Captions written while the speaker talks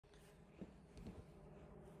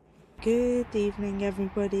Good evening,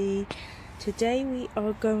 everybody. Today we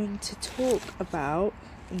are going to talk about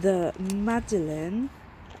the Madeleine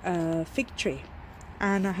fig tree,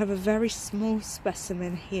 and I have a very small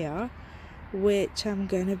specimen here which I'm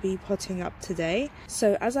going to be potting up today.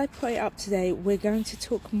 So as I put it up today, we're going to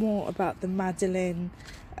talk more about the Madeleine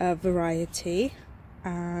variety,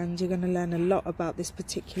 and you're going to learn a lot about this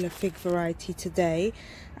particular fig variety today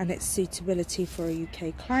and its suitability for a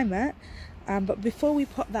UK climate. But before we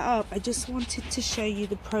pot that up, I just wanted to show you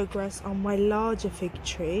the progress on my larger fig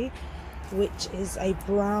tree, which is a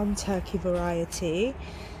brown turkey variety.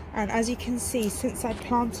 And as you can see, since I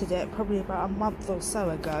planted it probably about a month or so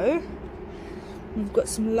ago, we've got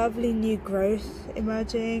some lovely new growth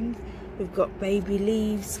emerging. We've got baby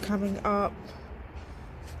leaves coming up,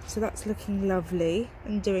 so that's looking lovely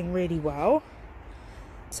and doing really well.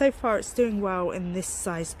 So far it's doing well in this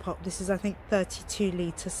size pot. This is, I think, 32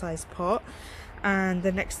 litre size pot, and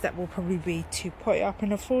the next step will probably be to pot it up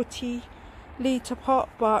in a 40 litre pot,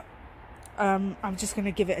 but I'm just going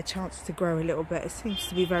to give it a chance to grow a little bit. It seems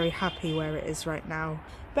to be very happy where it is right now.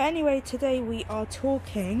 But anyway, today we are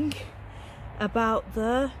talking about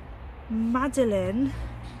the Madeleine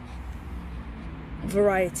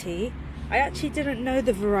variety. I actually didn't know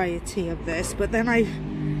the variety of this, but then I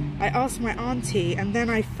asked my auntie, and then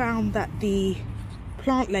I found that the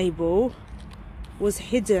plant label was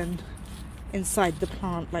hidden inside the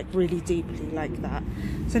plant, like really deeply like that.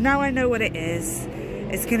 So now I know what it is.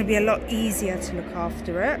 It's going to be a lot easier to look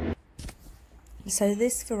after it. So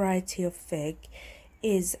this variety of fig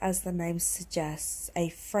is, as the name suggests, a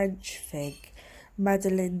French fig,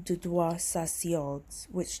 Madeleine de Deux Saisons,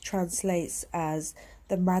 which translates as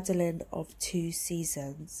the Madeleine of Two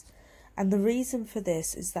Seasons. And the reason for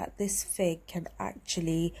this is that this fig can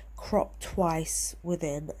actually crop twice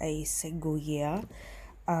within a single year.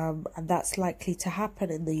 And that's likely to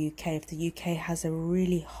happen in the UK if the UK has a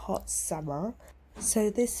really hot summer. So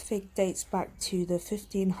this fig dates back to the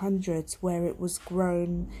 1500s, where it was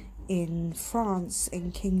grown in France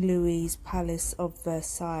in King Louis's Palace of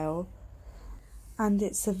Versailles. And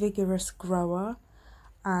it's a vigorous grower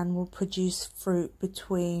and will produce fruit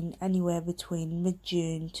anywhere between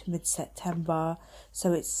mid-June to mid-September,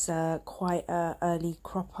 so it's quite an early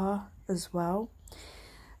cropper as well.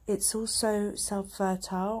 It's also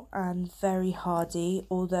self-fertile and very hardy,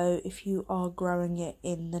 although if you are growing it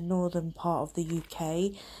in the northern part of the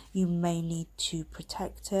UK, you may need to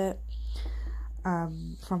protect it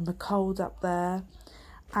from the cold up there.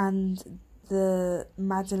 And the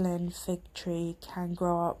Madeleine fig tree can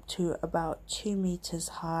grow up to about 2 meters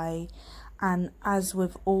high, and as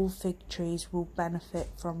with all fig trees, will benefit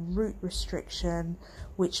from root restriction,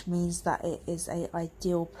 which means that it is an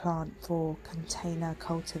ideal plant for container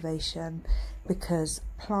cultivation, because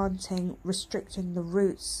restricting the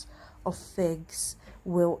roots of figs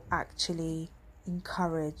will actually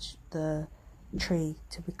encourage the tree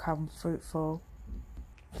to become fruitful.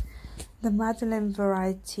 The Madeleine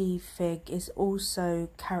variety fig is also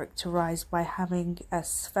characterized by having a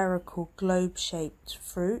spherical globe-shaped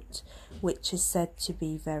fruit, which is said to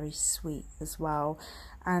be very sweet as well.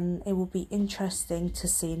 And it will be interesting to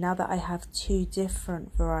see, now that I have two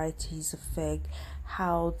different varieties of fig,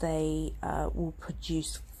 how they will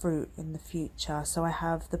produce fruit in the future. So I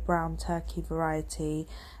have the brown turkey variety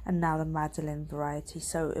and now the Madeleine variety,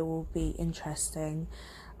 so it will be interesting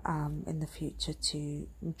in the future to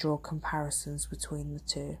draw comparisons between the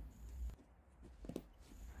two.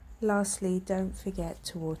 Lastly, don't forget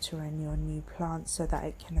to water in your new plant so that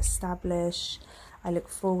it can establish. I look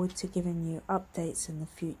forward to giving you updates in the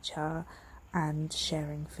future and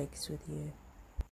sharing figs with you.